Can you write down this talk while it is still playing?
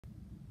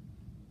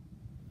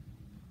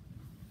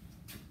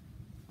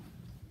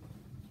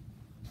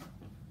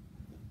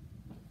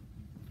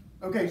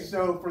Okay,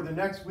 so for the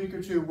next week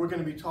or two, we're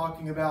going to be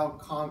talking about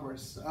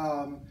Congress.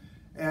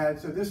 And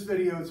so this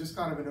video is just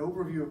kind of an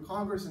overview of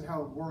Congress and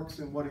how it works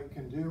and what it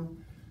can do.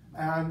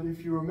 And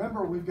if you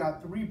remember, we've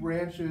got three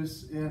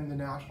branches in the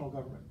national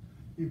government.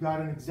 You've got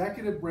an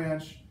executive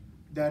branch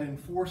that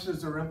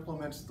enforces or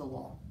implements the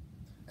law.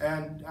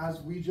 And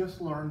as we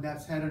just learned,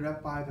 that's headed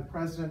up by the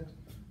president,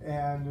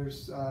 and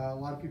there's a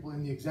lot of people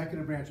in the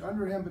executive branch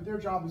under him, but their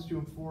job is to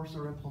enforce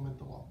or implement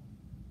the law,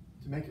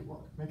 to make it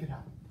work, make it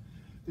happen.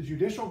 The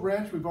judicial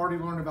branch, we've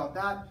already learned about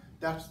that.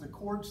 That's the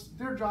courts.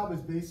 Their job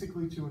is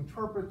basically to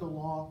interpret the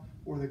law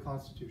or the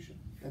Constitution,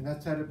 and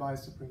that's headed by a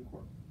Supreme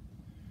Court.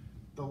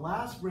 The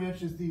last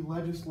branch is the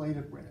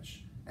legislative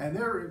branch, and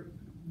they're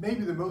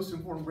maybe the most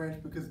important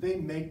branch because they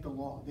make the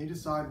law. They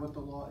decide what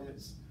the law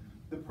is.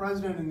 The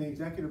president and the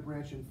executive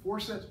branch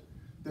enforce it,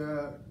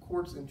 the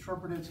courts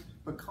interpret it,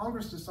 but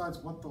Congress decides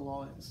what the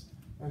law is.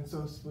 And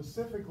so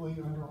specifically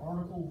under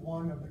Article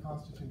 1 of the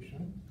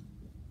Constitution,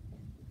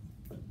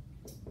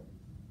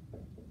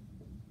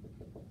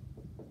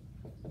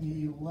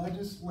 the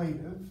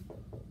legislative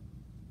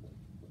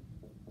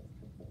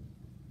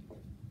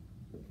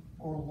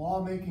or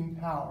lawmaking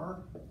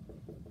power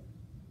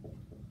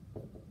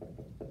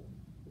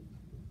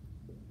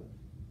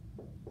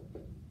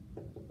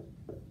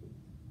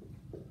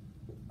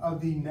of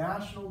the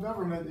national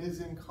government is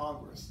in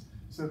Congress.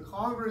 So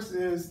Congress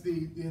is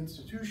the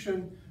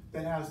institution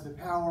that has the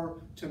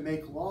power to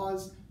make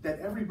laws that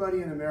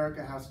everybody in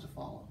America has to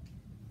follow.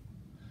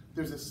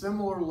 There's a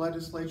similar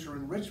legislature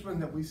in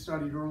Richmond that we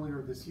studied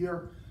earlier this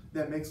year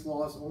that makes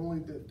laws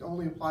that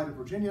only apply to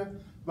Virginia,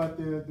 but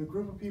the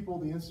group of people,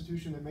 the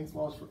institution that makes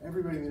laws for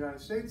everybody in the United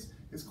States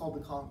is called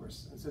the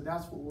Congress. And so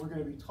that's what we're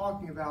going to be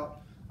talking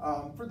about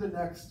for the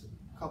next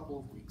couple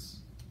of weeks.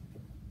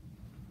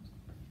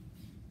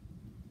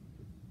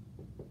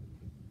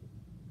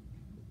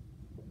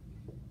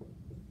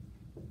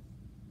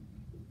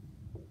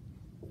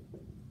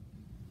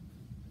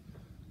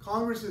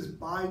 Congress is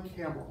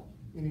bicameral,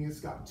 meaning it's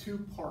got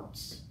two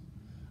parts.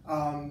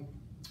 And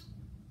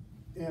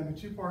the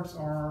two parts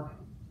are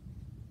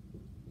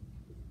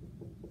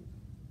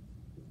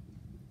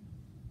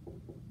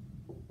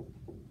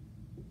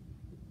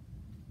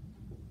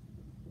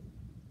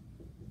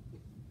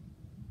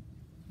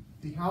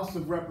the House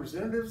of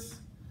Representatives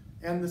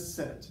and the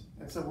Senate.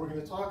 And so we're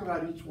going to talk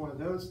about each one of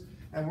those,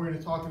 and we're going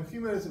to talk in a few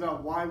minutes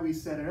about why we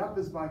set it up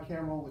as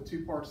bicameral with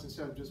two parts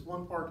instead of just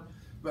one part.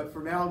 But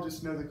for now,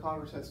 just know that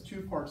Congress has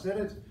two parts in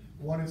it.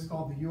 One is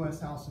called the U.S.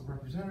 House of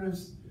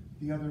Representatives.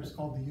 The other is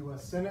called the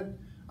U.S. Senate.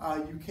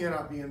 You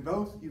cannot be in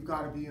both. You've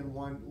got to be in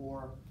one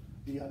or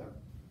the other.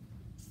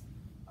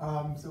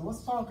 So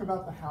let's talk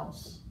about the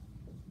House.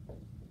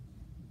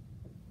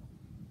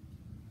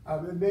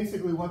 And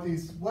basically, what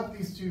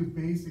these two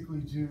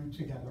basically do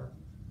together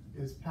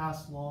is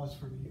pass laws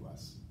for the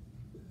U.S.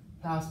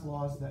 Pass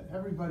laws that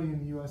everybody in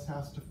the U.S.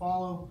 has to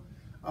follow.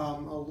 A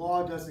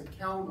law doesn't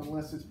count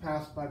unless it's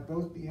passed by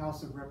both the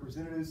House of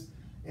Representatives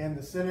and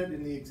the Senate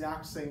in the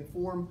exact same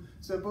form.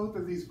 So both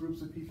of these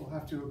groups of people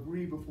have to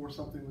agree before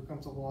something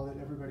becomes a law that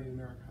everybody in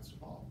America has to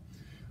follow.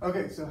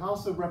 Okay, so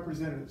House of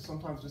Representatives,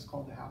 sometimes just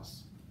called the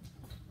House.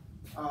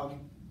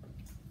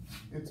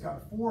 It's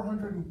got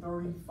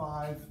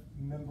 435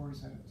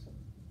 members in it.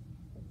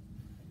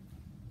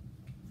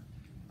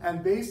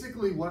 And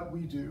basically what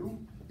we do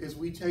is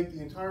we take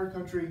the entire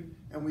country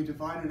and we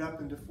divide it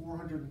up into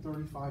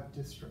 435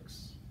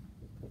 districts.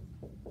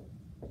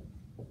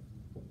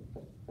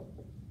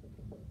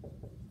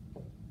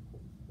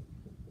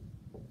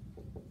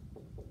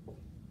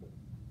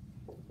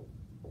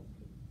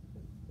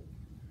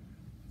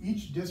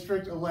 Each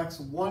district elects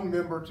one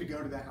member to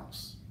go to the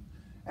House.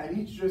 And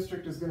each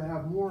district is going to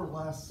have more or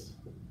less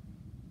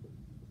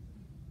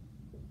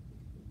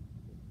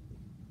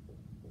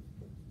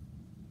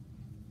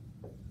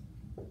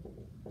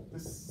the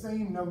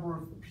same number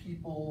of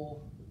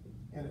people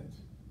in it,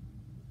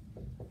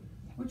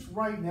 which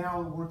right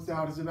now works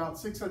out as about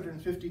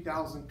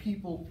 650,000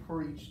 people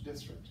per each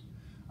district.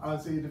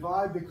 So you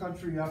divide the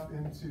country up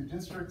into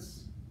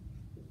districts.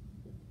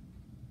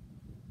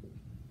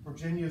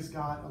 Virginia's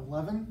got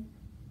 11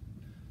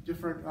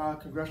 different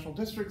congressional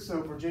districts,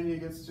 so Virginia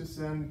gets to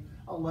send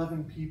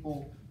 11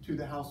 people to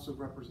the House of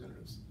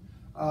Representatives.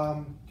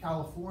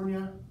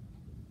 California,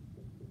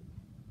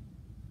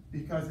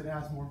 because it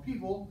has more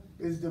people,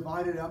 is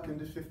divided up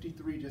into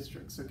 53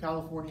 districts. So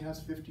California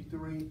has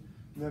 53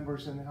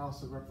 members in the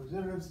House of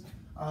Representatives.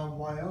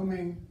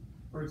 Wyoming,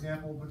 for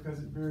example, because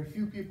very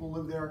few people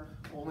live there,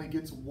 only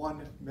gets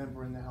one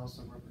member in the House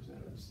of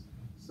Representatives.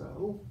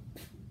 So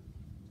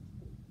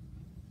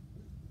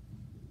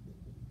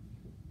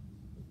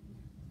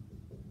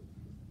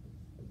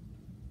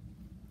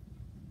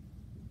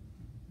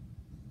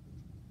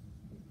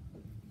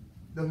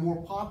the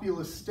more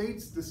populous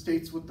states, the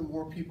states with the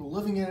more people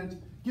living in it,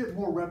 get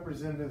more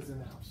representatives in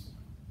the House.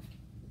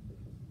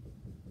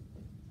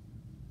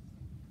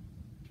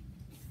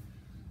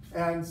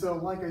 And so,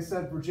 like I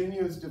said,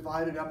 Virginia is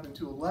divided up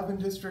into 11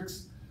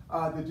 districts.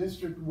 The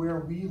district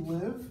where we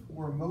live,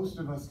 where most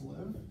of us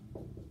live,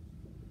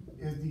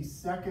 is the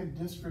 2nd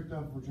District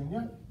of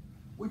Virginia,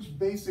 which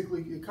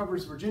basically, it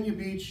covers Virginia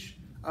Beach,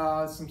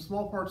 some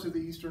small parts of the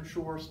Eastern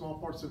Shore, small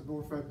parts of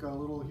Norfolk, a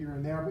little here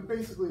and there, but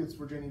basically it's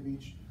Virginia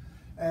Beach.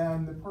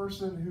 And the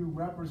person who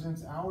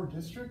represents our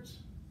district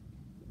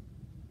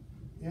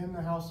in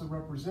the House of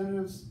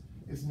Representatives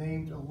is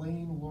named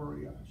Elaine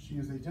Luria. She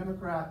is a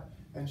Democrat,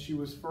 and she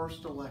was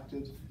first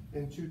elected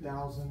in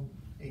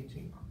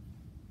 2018.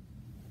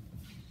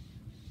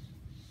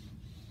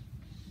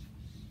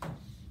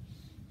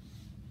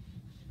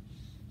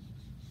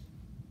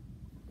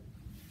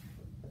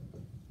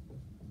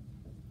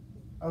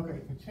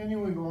 Okay,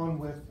 continuing on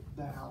with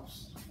the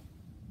House.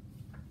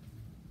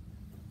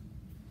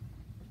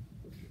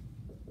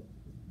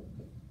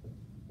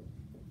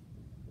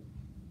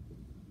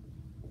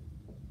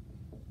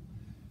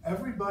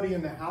 Everybody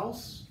in the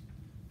House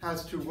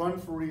has to run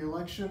for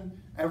re-election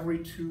every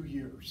 2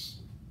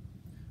 years.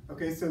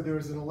 Okay, so there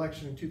was an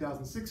election in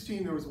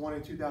 2016, there was one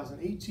in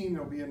 2018,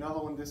 there'll be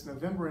another one this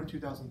November in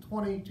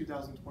 2020,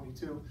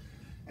 2022.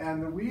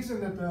 And the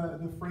reason that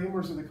the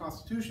framers of the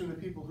Constitution, the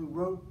people who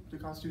wrote the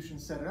Constitution,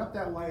 set it up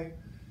that way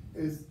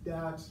is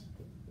that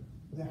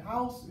the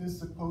House is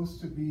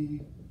supposed to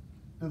be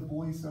the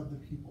voice of the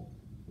people.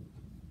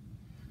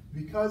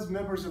 Because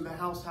members of the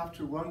House have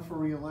to run for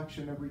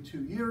re-election every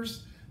 2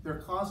 years,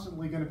 they're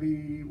constantly going to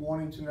be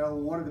wanting to know,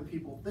 what do the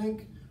people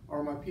think?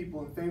 Are my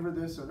people in favor of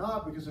this or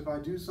not? Because if I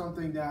do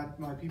something that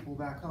my people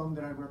back home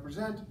that I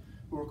represent,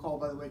 who are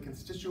called, by the way,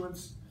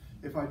 constituents,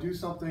 if I do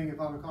something, if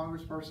I'm a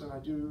congressperson, I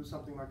do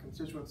something my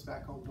constituents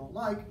back home don't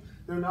like,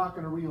 they're not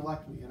going to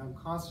re-elect me, and I'm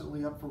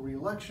constantly up for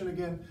re-election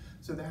again.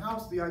 So the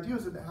House, the idea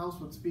is that the House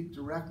would speak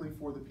directly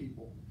for the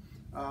people,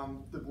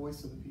 the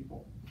voice of the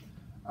people.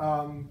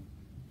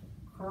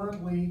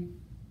 Currently,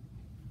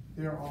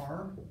 there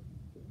are,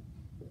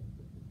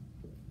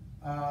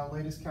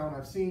 latest count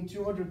I've seen,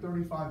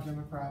 235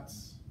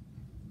 Democrats,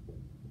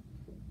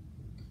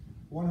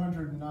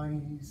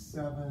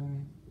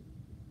 197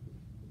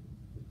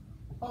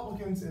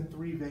 Republicans, and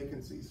 3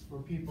 vacancies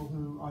for people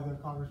who, either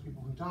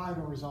congresspeople who died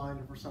or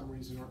resigned or for some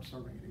reason aren't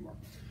serving anymore.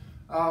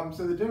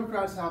 So the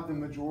Democrats have the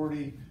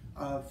majority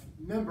of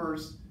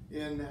members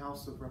in the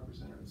House of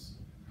Representatives.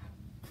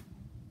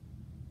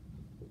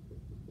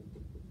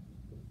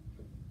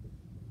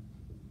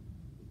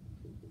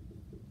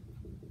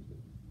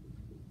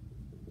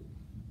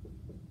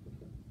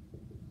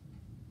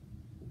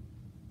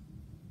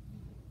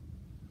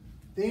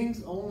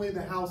 Things only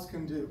the House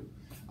can do.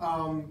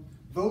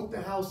 Both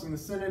the House and the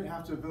Senate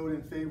have to vote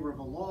in favor of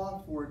a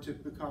law for it to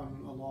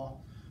become a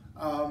law.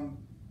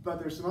 But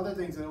there's some other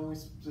things that only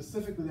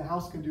specifically the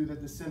House can do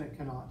that the Senate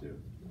cannot do.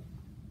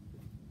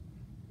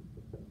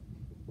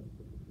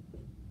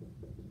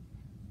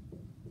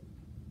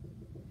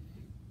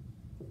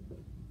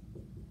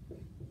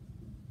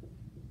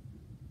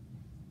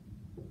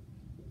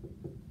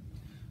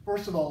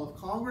 First of all, if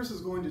Congress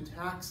is going to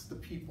tax the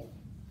people,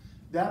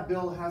 that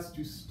bill has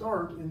to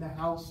start in the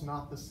House,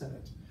 not the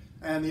Senate.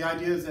 And the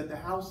idea is that the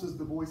House is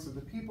the voice of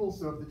the people,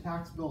 so if the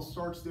tax bill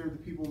starts there, the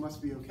people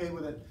must be okay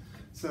with it.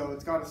 So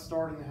it's got to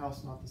start in the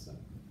House, not the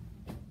Senate.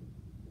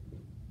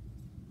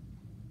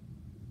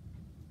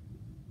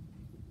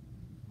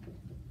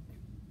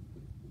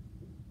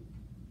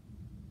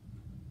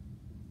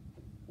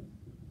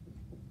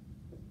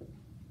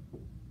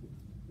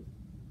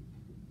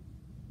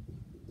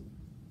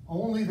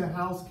 Only the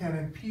House can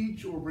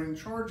impeach or bring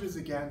charges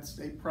against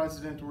a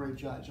president or a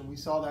judge. And we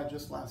saw that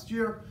just last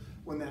year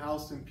when the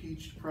House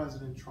impeached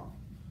President Trump.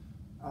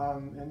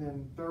 And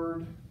then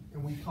third,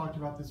 and we talked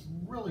about this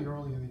really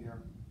early in the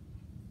year,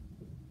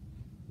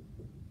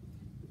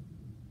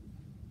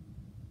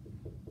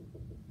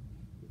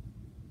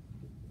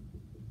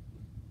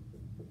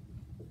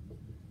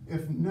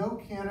 if no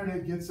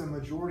candidate gets a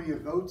majority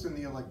of votes in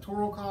the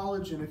Electoral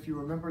College, and if you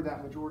remember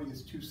that majority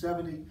is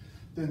 270,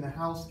 then the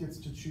House gets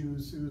to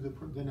choose who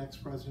the next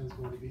president is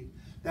going to be.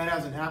 That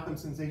hasn't happened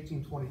since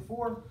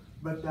 1824,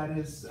 but that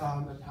is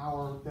a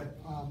power that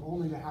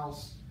only the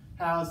House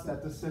has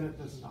that the Senate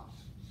does not.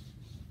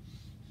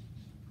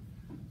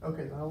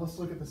 Okay, now let's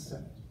look at the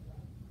Senate.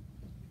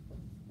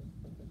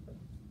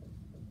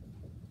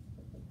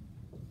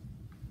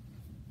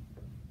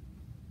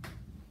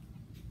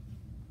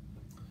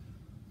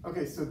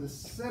 Okay, so the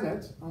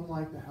Senate,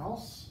 unlike the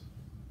House,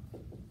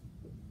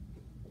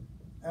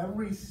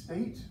 every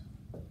state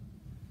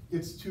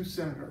gets 2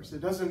 senators.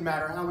 It doesn't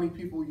matter how many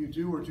people you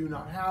do or do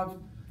not have.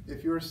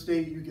 If you're a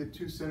state, you get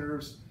 2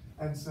 senators.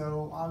 And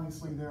so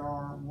obviously there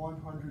are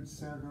 100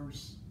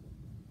 senators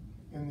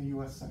in the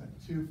US Senate,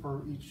 2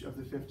 for each of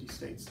the 50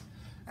 states.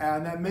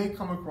 And that may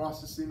come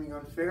across as seeming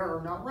unfair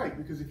or not right,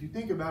 because if you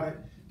think about it,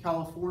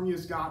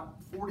 California's got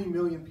 40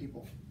 million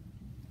people.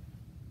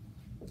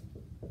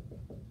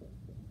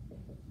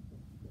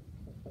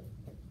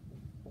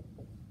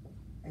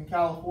 And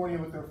California,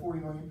 with their 40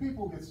 million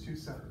people, gets 2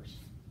 senators.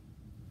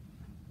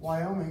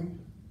 Wyoming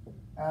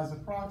has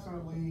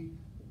approximately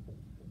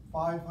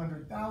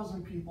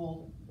 500,000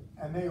 people,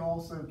 and they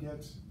also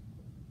get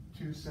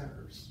 2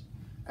 senators.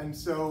 And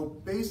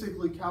so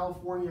basically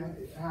California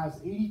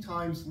has 80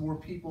 times more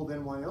people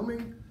than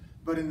Wyoming,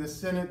 but in the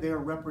Senate they are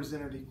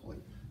represented equally.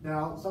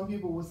 Now, some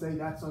people would say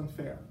that's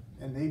unfair,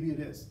 and maybe it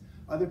is.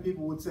 Other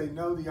people would say,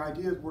 no, the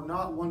idea is we're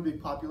not one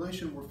big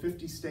population, we're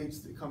 50 states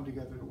that come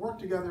together to work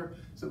together,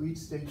 so each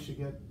state should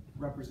get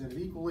represented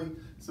equally.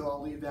 So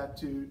I'll leave that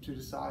to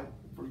decide,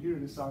 for you to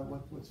decide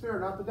what's fair or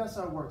not, but that's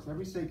how it works.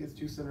 Every state gets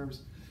 2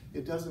 senators.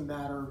 It doesn't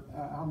matter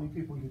how many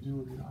people you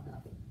do or do not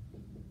have.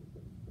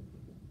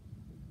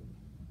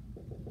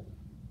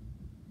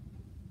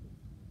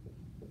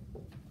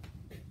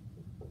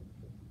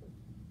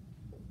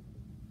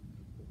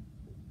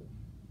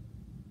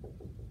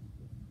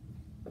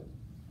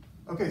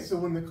 Okay, so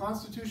when the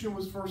Constitution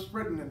was first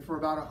written, and for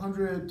about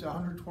 100 to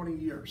 120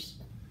 years,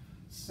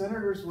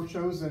 senators were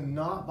chosen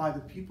not by the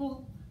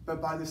people,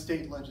 but by the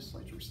state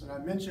legislatures. And I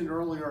mentioned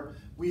earlier,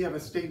 we have a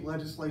state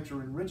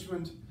legislature in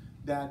Richmond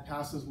that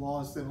passes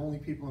laws that only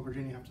people in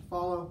Virginia have to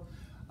follow.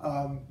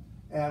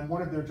 And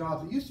one of their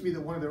jobs, it used to be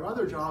that one of their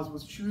other jobs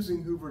was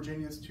choosing who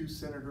Virginia's 2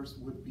 senators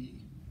would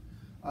be.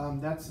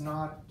 That's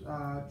not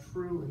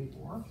true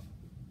anymore.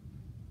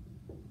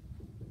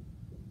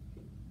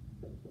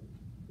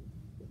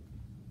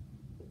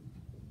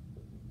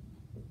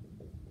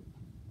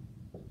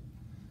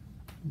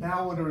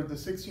 Now, under the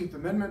 16th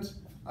Amendment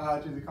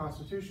to the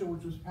Constitution,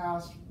 which was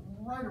passed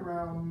right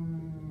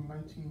around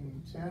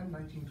 1910,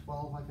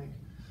 1912, I think,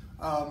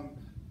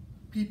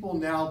 people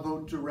now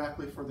vote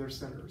directly for their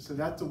senators. So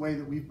that's a way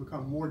that we've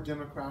become more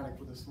democratic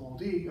with a small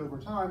d over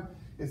time,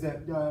 is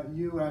that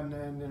you and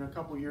in a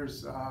couple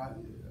years,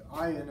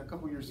 I and a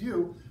couple years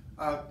you,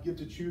 get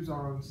to choose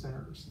our own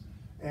senators.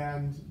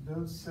 And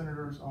those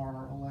senators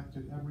are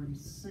elected every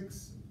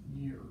 6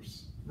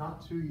 years,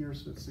 not 2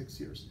 years, but 6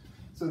 years.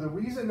 So the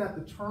reason that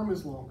the term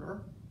is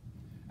longer,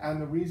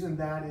 and the reason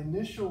that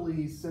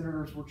initially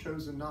senators were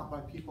chosen not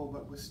by people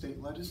but with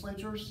state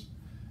legislatures,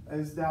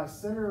 is that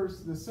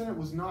the Senate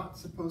was not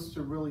supposed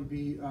to really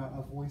be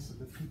a voice of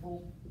the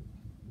people.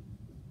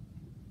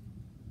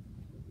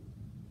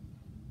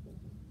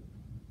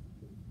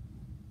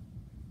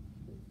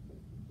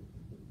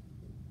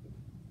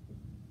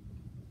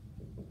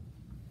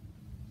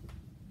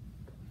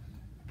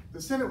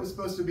 The Senate was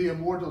supposed to be a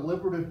more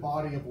deliberative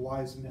body of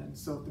wise men.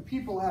 So if the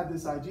people had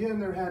this idea in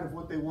their head of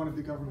what they wanted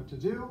the government to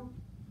do,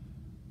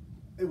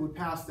 it would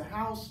pass the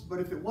House. But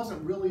if it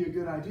wasn't really a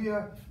good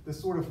idea, the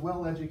sort of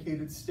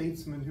well-educated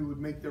statesmen who would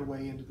make their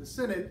way into the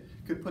Senate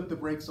could put the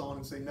brakes on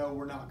and say, no,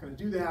 we're not going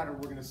to do that, or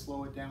we're going to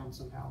slow it down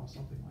somehow, or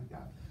something like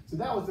that. So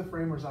that was the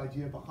framers'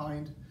 idea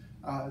behind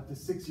the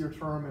 6-year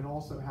term, and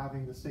also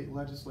having the state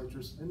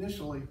legislatures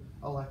initially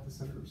elect the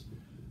senators.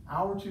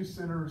 Our 2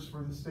 senators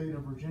for the state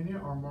of Virginia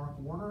are Mark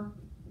Warner,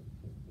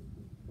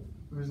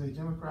 who is a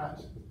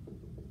Democrat,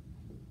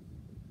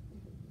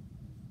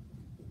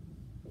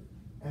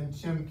 and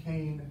Tim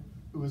Kaine,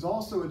 who is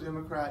also a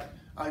Democrat.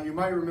 You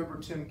might remember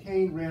Tim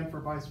Kaine ran for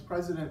vice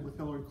president with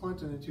Hillary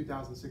Clinton in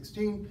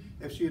 2016.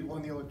 If she had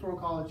won the Electoral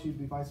College, she'd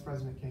be Vice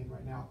President Kaine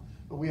right now.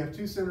 But we have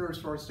 2 senators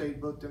for our state,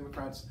 both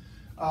Democrats.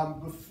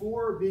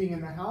 Before being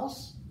in the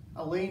House,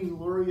 Elaine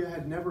Luria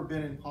had never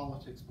been in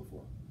politics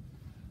before.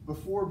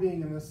 Before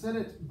being in the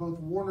Senate, both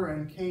Warner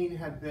and Kaine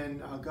had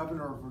been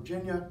governor of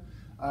Virginia.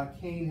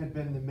 Kaine had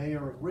been the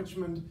mayor of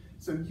Richmond.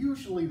 So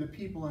usually the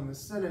people in the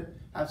Senate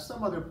have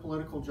some other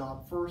political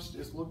job first.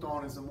 It's looked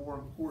on as a more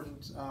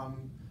important,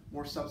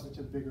 more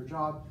substantive, bigger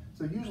job.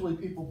 So usually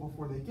people,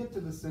 before they get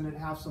to the Senate,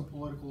 have some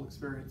political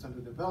experience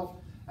under their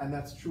belt, and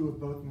that's true of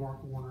both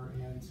Mark Warner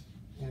and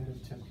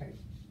of Tim Kaine.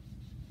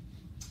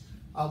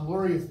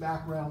 Luria's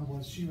background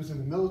was she was in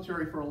the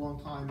military for a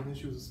long time, and then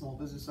she was a small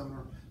business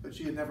owner, but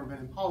she had never been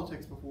in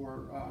politics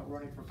before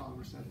running for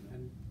Congress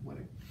and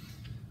winning.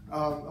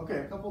 Okay,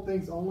 a couple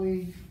things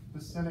only the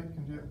Senate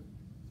can do.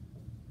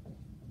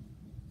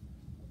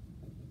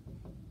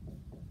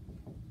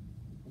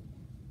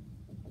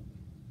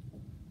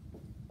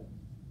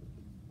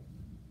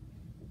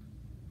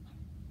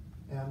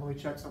 And let me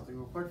check something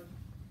real quick.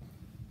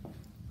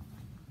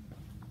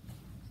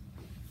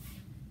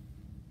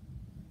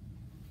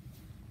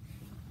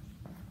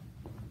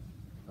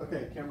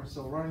 Okay, camera's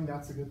still running,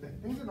 that's a good thing.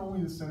 Things that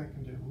only the Senate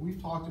can do.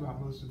 We've talked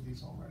about most of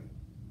these already.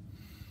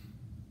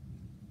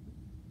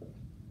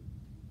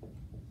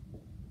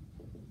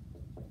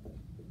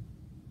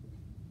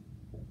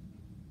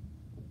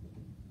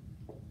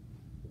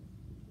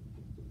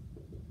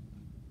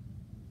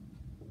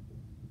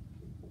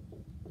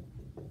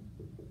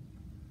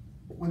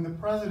 When the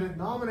president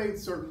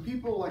nominates certain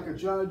people, like a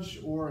judge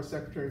or a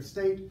secretary of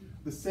state,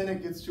 the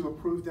Senate gets to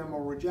approve them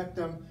or reject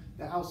them.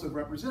 The House of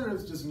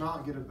Representatives does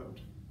not get a vote.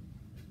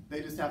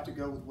 They just have to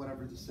go with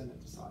whatever the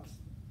Senate decides.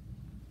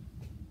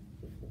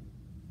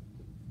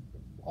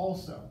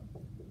 Also,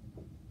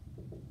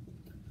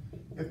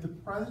 if the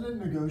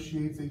president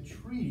negotiates a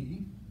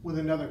treaty with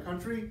another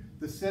country,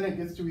 the Senate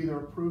gets to either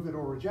approve it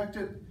or reject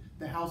it.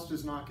 The House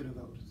does not get a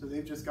vote. So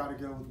they've just got to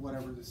go with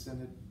whatever the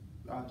Senate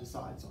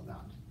decides on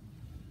that.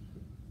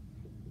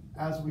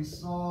 As we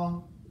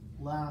saw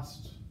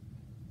last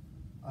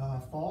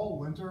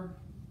winter,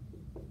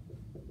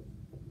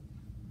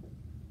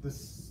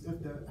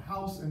 if the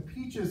House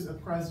impeaches a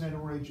president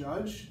or a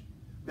judge,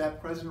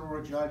 that president or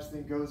a judge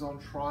then goes on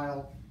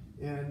trial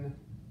in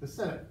the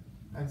Senate.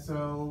 And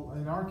so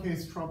in our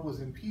case, Trump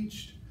was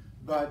impeached,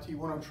 but he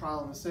went on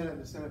trial in the Senate,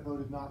 and the Senate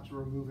voted not to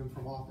remove him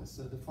from office.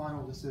 So the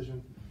final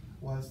decision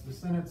was the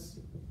Senate's.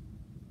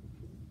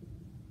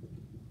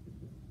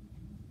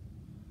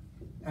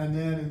 And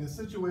then in the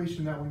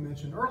situation that we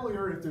mentioned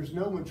earlier, if there's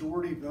no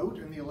majority vote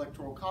in the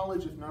Electoral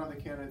College, if none of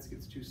the candidates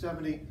gets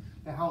 270,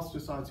 the House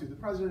decides who the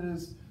president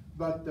is,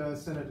 but the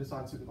Senate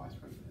decides who the vice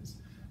president is.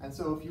 And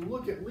so if you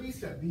look at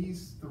least at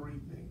these three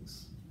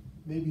things,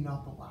 maybe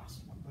not the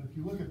last one, but if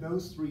you look at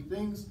those three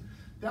things,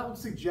 that would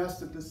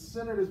suggest that the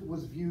Senate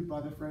was viewed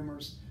by the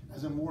framers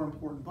as a more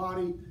important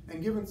body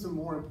and given some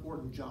more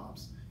important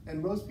jobs.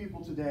 And most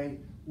people today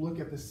look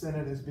at the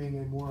Senate as being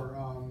a more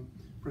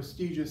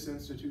prestigious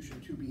institution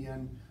to be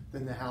in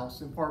than the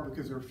House, in part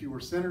because there are fewer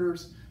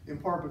senators, in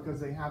part because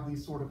they have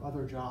these sort of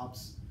other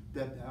jobs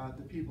that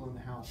the people in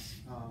the House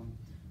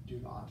do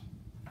not.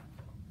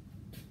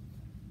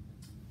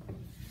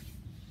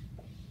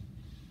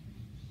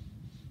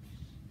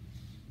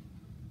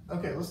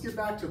 Okay, let's get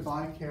back to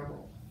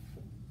bicameral.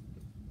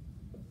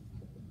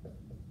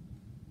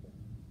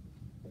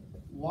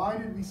 Why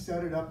did we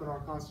set it up in our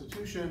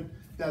Constitution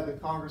that the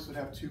Congress would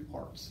have two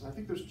parts? And I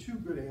think there's two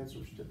good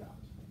answers to that.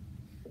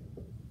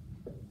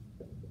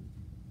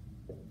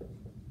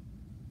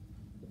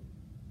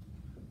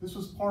 This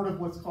was part of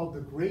what's called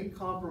the Great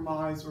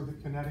Compromise or the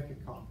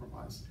Connecticut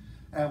Compromise.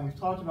 And we've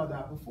talked about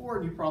that before,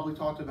 and you probably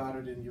talked about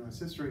it in US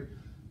history.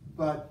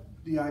 But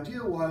the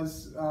idea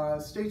was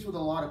states with a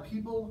lot of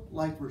people,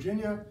 like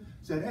Virginia,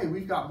 said, hey,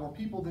 we've got more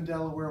people than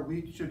Delaware,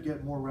 we should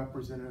get more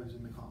representatives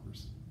in the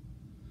Congress.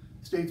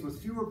 States with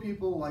fewer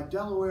people, like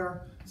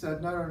Delaware,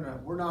 said, no,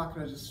 we're not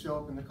going to just show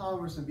up in the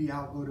Congress and be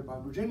outvoted by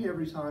Virginia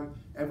every time.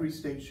 Every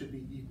state should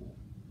be equal.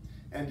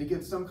 And to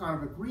get some kind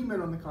of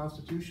agreement on the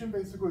Constitution,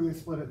 basically they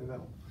split it in the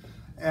middle.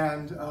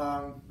 And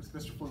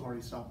Mr. Flynn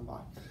already stopping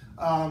by.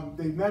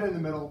 They met in the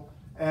middle,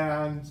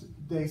 and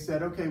they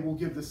said, okay, we'll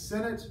give the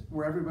Senate,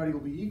 where everybody will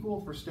be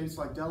equal for states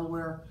like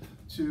Delaware,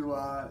 to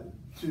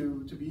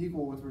be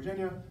equal with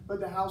Virginia, but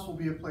the House will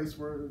be a place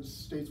where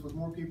states with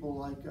more people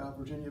like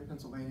Virginia,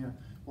 Pennsylvania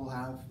will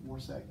have more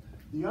say.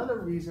 The other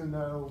reason,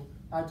 though,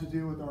 had to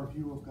do with our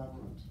view of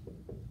government.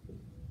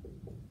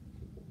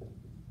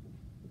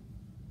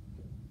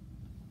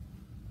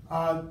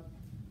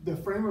 The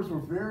framers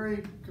were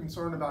very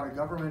concerned about a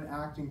government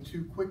acting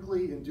too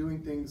quickly and doing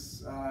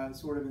things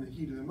sort of in the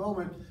heat of the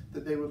moment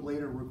that they would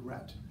later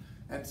regret.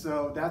 And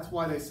so that's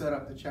why they set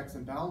up the checks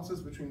and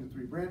balances between the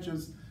three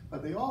branches.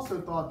 But they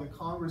also thought that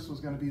Congress was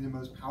going to be the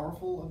most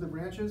powerful of the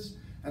branches.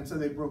 And so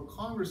they broke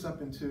Congress up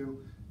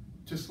to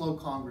slow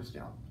Congress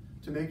down,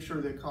 to make sure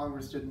that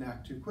Congress didn't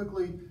act too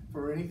quickly.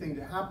 For anything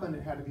to happen,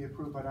 it had to be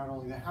approved by not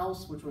only the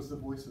House, which was the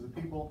voice of the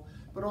people,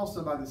 but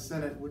also by the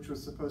Senate, which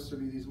was supposed to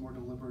be these more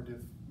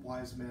deliberative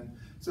wise men.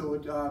 So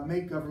it would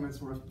make government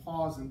sort of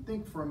pause and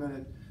think for a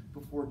minute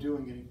before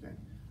doing anything,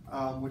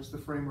 which the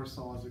framers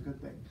saw as a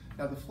good thing.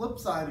 Now the flip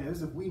side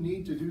is, if we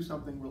need to do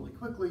something really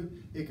quickly,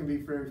 it can be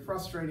very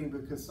frustrating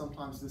because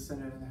sometimes the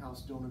Senate and the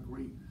House don't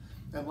agree.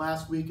 And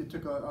last week it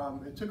took a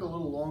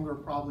little longer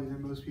probably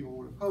than most people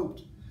would have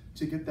hoped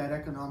to get that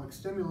economic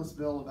stimulus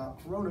bill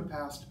about Corona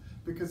passed,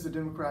 because the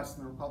Democrats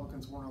and the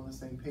Republicans weren't on the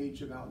same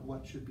page about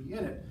what should be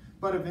in it.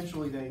 But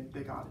eventually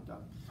they got it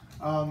done.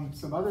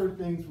 Some other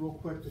things real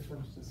quick to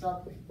finish this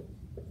up.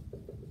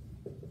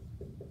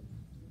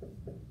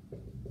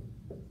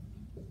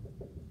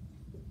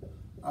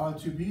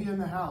 To be in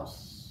the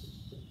House,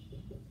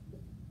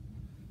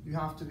 you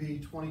have to be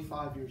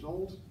 25 years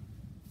old.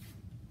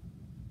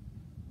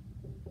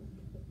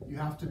 You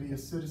have to be a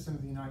citizen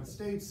of the United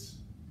States,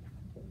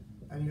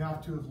 and you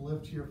have to have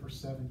lived here for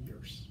 7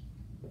 years.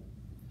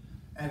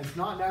 And it's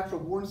not natural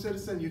born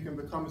citizen. You can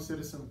become a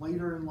citizen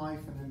later in life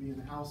and then be in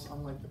the House,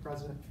 unlike the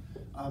president.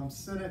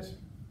 Senate,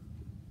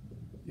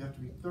 you have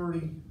to be 30.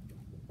 You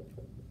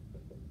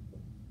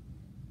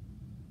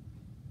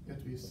have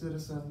to be a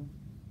citizen.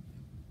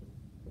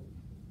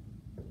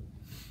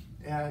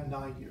 And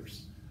 9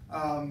 years.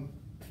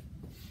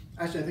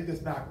 Actually, I think that's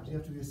backwards. You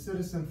have to be a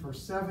citizen for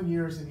 7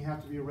 years, and you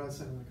have to be a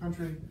resident of the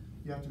country.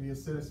 You have to be a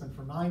citizen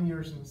for 9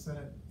 years in the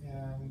Senate,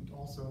 and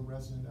also a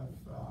resident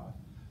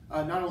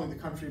of not only the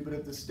country, but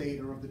of the state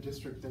or of the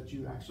district that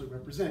you actually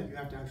represent. You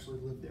have to actually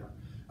live there.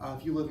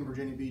 If you live in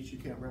Virginia Beach, you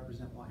can't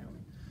represent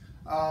Wyoming.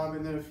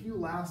 And then a few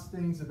last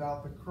things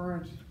about the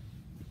current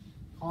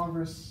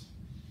Congress.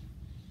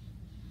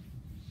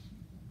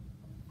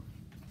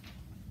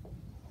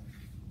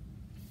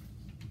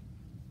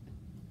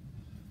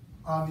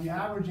 The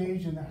average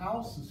age in the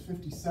House is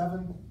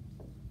 57,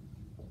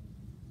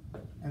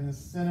 and the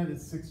Senate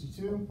is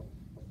 62.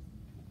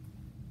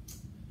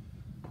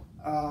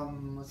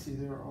 Let's see,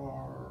 there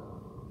are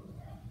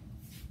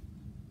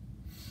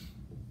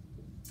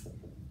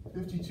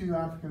 52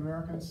 African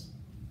Americans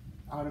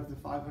out of the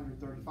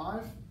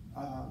 535.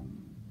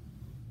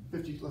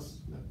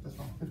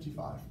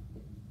 55.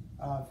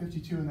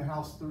 52 in the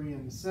House, 3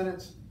 in the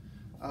Senate.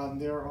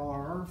 There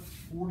are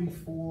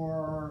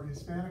 44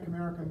 Hispanic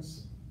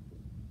Americans,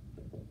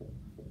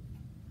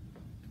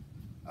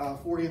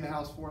 40 in the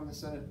House, 4 in the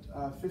Senate,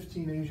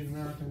 15 Asian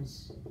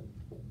Americans,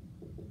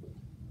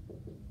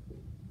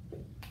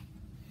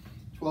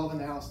 12 in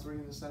the House, 3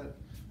 in the Senate.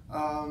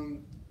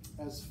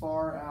 As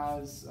far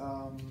as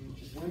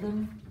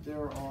women,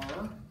 there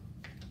are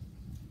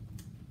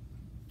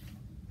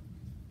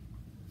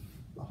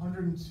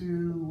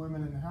 102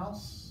 women in the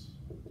House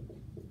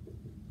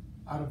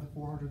out of the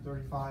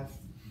 435,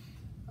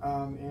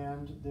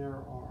 and there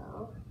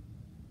are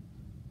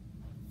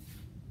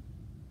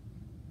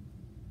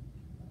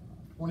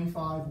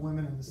 25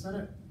 women in the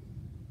Senate.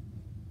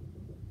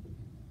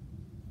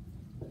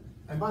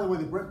 And by the way,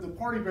 the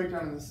party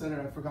breakdown in the Senate,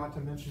 I forgot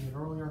to mention it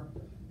earlier.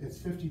 It's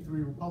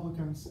 53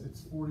 Republicans,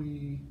 it's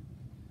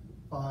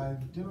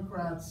 45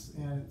 Democrats,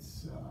 and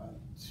it's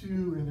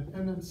 2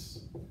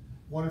 independents,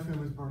 one of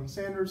whom is Bernie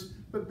Sanders.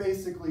 But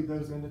basically,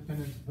 those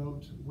independents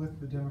vote with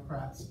the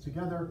Democrats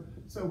together.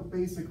 So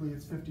basically,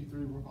 it's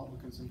 53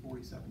 Republicans and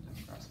 47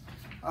 Democrats.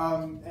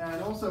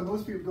 And also,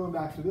 most people, going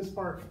back to this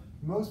part,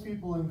 most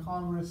people in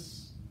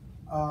Congress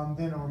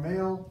then are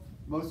male.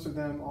 Most of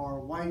them are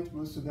white.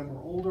 Most of them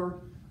are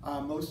older.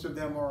 Most of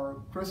them are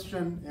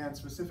Christian, and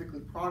specifically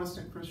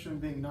Protestant Christian,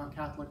 being not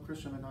Catholic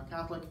Christian and not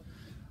Catholic.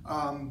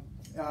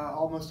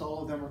 Almost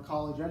all of them are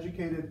college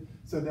educated,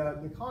 so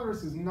that the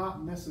Congress is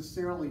not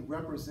necessarily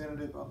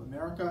representative of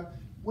America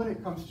when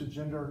it comes to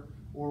gender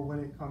or when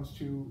it comes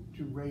to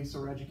race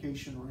or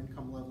education or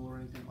income level or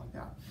anything like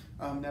that.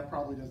 That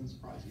probably doesn't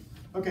surprise you.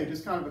 Okay,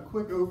 just kind of a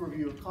quick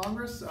overview of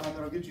Congress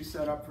that'll get you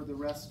set up for the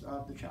rest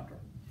of the chapter.